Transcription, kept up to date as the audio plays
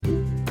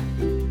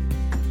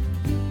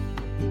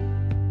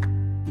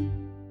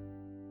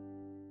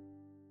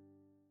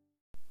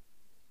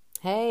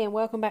Hey, and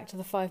welcome back to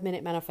the 5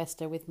 Minute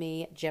Manifesto with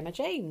me, Gemma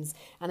James.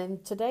 And in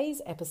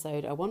today's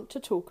episode, I want to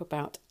talk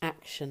about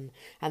action.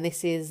 And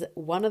this is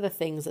one of the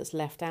things that's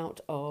left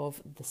out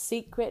of The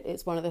Secret.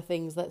 It's one of the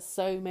things that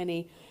so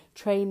many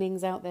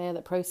trainings out there,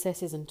 that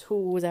processes and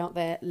tools out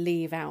there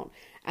leave out.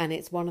 And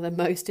it's one of the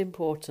most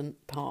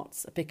important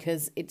parts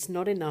because it's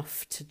not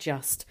enough to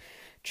just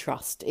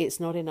trust. It's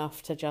not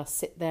enough to just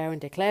sit there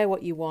and declare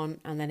what you want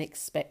and then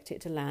expect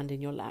it to land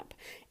in your lap.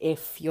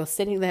 If you're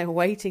sitting there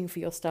waiting for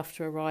your stuff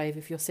to arrive,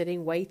 if you're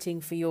sitting waiting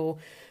for your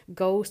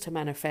goals to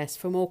manifest,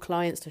 for more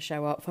clients to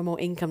show up, for more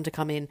income to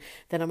come in,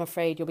 then I'm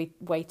afraid you'll be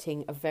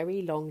waiting a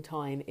very long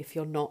time if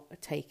you're not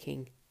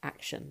taking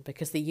action,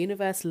 because the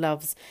universe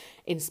loves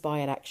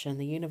inspired action.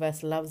 The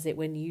universe loves it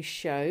when you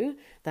show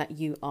that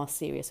you are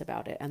serious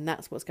about it, and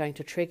that's what's going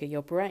to trigger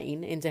your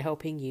brain into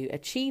helping you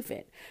achieve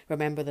it.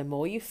 Remember, the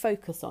more you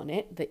focus on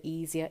it, the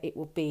easier it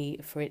will be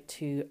for it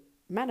to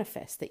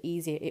manifest, the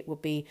easier it will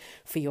be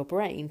for your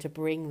brain to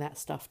bring that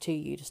stuff to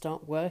you, to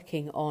start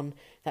working on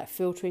that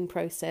filtering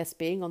process,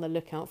 being on the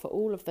lookout for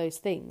all of those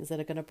things that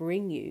are going to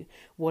bring you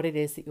what it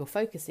is that you're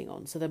focusing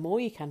on. So the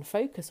more you can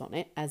focus on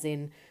it, as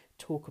in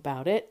talk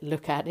about it,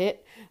 look at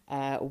it,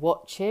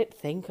 watch it,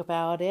 think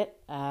about it,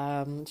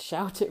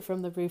 shout it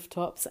from the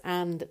rooftops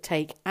and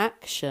take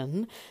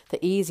action,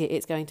 the easier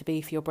it's going to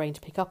be for your brain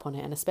to pick up on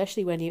it. And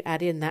especially when you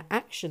add in that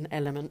action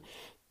element,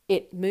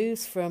 it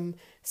moves from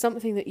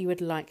something that you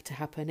would like to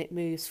happen. It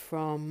moves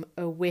from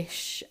a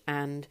wish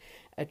and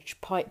a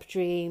pipe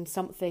dream,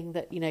 something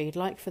that you'd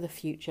like for the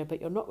future, but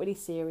you're not really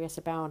serious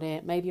about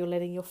it. Maybe you're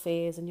letting your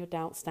fears and your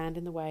doubts stand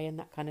in the way and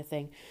that kind of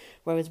thing.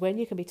 Whereas when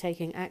you can be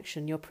taking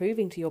action, you're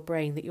proving to your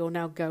brain that you're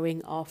now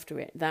going after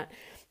it, that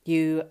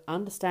you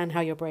understand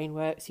how your brain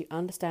works, you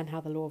understand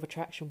how the law of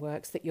attraction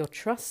works, that you're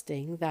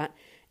trusting that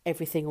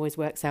everything always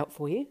works out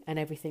for you and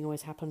everything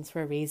always happens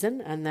for a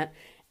reason, and that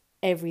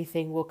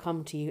everything will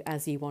come to you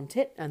as you want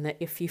it, and that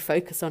if you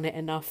focus on it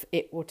enough,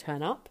 it will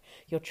turn up.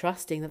 You're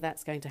trusting that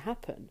that's going to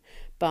happen.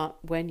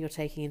 But when you're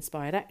taking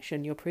inspired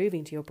action, you're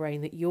proving to your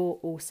brain that you're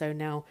also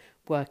now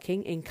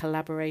working in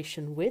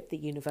collaboration with the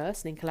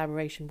universe and in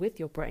collaboration with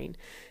your brain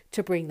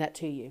to bring that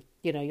to you.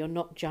 You're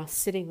not just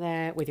sitting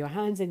there with your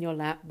hands in your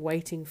lap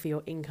waiting for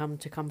your income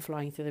to come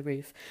flying through the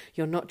roof.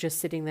 You're not just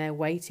sitting there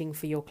waiting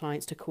for your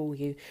clients to call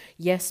you.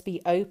 Yes,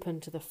 be open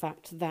to the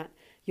fact that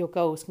your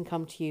goals can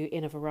come to you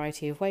in a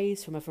variety of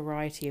ways, from a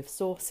variety of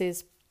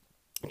sources.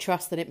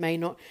 Trust that it may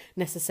not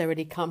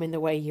necessarily come in the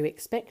way you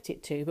expect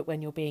it to, but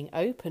when you're being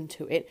open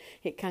to it,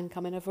 it can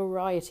come in a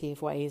variety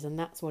of ways, and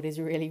that's what is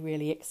really,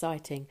 really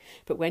exciting.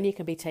 But when you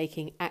can be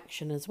taking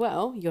action as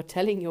well, you're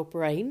telling your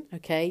brain,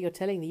 you're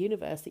telling the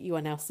universe that you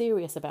are now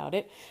serious about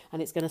it,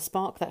 and it's going to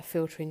spark that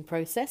filtering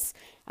process,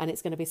 and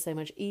it's going to be so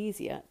much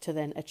easier to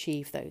then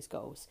achieve those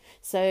goals.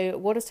 So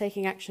what does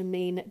taking action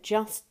mean?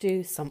 Just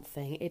do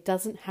something. It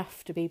doesn't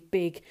have to be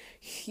big,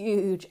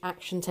 huge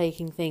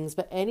action-taking things,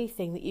 but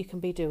anything that you can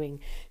be doing.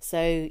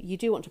 So you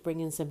do want to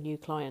bring in some new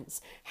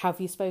clients. Have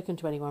you spoken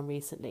to anyone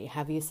recently?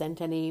 Have you sent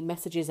any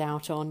messages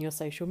out on your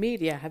social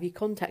media? Have you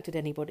contacted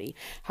anybody?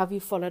 Have you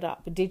followed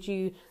up? Did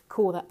you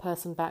call that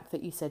person back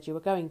that you said you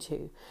were going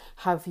to?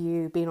 Have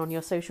you been on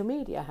your social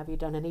media? Have you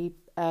done any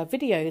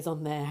videos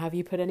on there? Have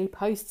you put any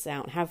posts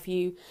out? Have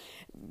you,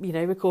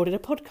 recorded a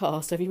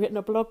podcast? Have you written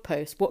a blog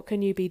post? What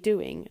can you be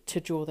doing to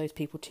draw those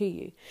people to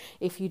you?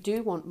 If you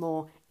do want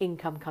more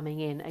income coming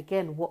in,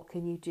 again, what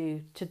can you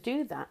do to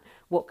do that?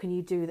 What can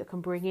you do that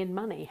can bring in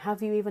money?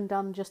 Have you even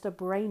done just a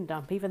brain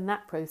dump? Even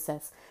that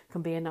process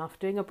can be enough.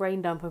 Doing a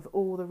brain dump of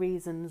all the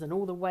reasons and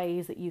all the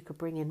ways that you could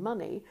bring in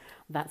money,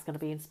 that's going to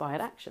be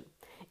inspired action.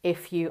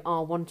 If you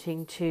are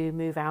wanting to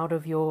move out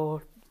of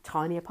your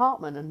tiny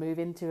apartment and move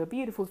into a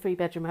beautiful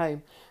 3-bedroom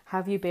home,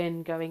 have you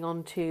been going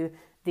on to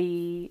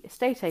the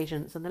estate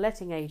agents and the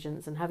letting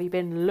agents, and have you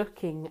been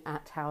looking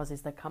at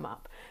houses that come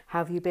up?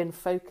 Have you been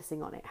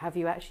focusing on it? Have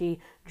you actually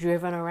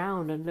driven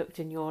around and looked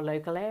in your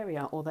local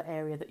area or the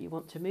area that you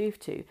want to move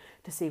to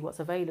see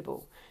what's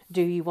available?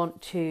 Do you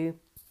want to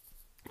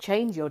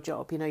change your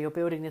job? You're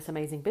building this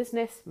amazing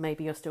business.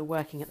 Maybe you're still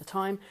working at the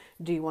time.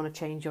 Do you want to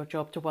change your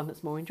job to one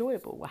that's more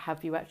enjoyable? Or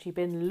have you actually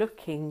been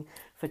looking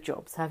for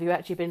jobs? Have you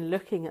actually been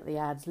looking at the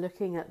ads,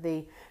 looking at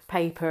the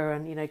paper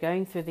and,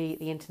 going through the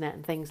internet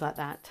and things like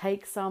that?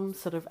 Take some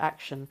sort of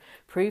action.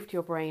 Prove to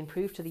your brain,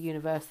 prove to the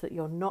universe that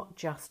you're not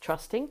just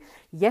trusting.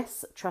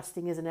 Yes,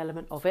 trusting is an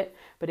element of it,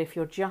 but if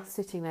you're just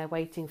sitting there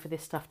waiting for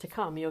this stuff to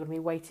come, you're going to be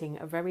waiting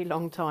a very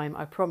long time,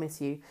 I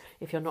promise you,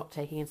 if you're not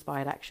taking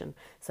inspired action.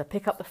 So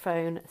pick up the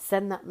phone,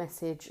 send that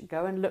message,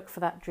 go and look for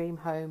that dream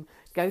home,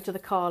 go to the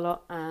car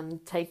lot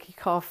and take your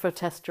car for a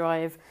test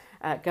drive,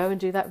 go and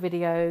do that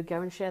video,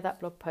 go and share that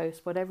blog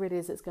post, whatever it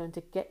is that's going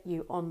to get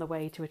you on the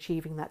way to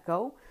achieving that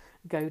goal.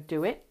 Go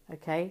do it,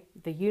 okay?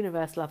 The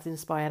universe loves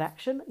inspired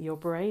action, your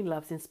brain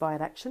loves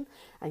inspired action,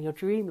 and your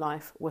dream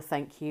life will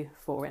thank you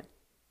for it.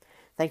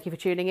 Thank you for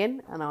tuning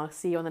in, and I'll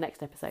see you on the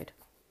next episode.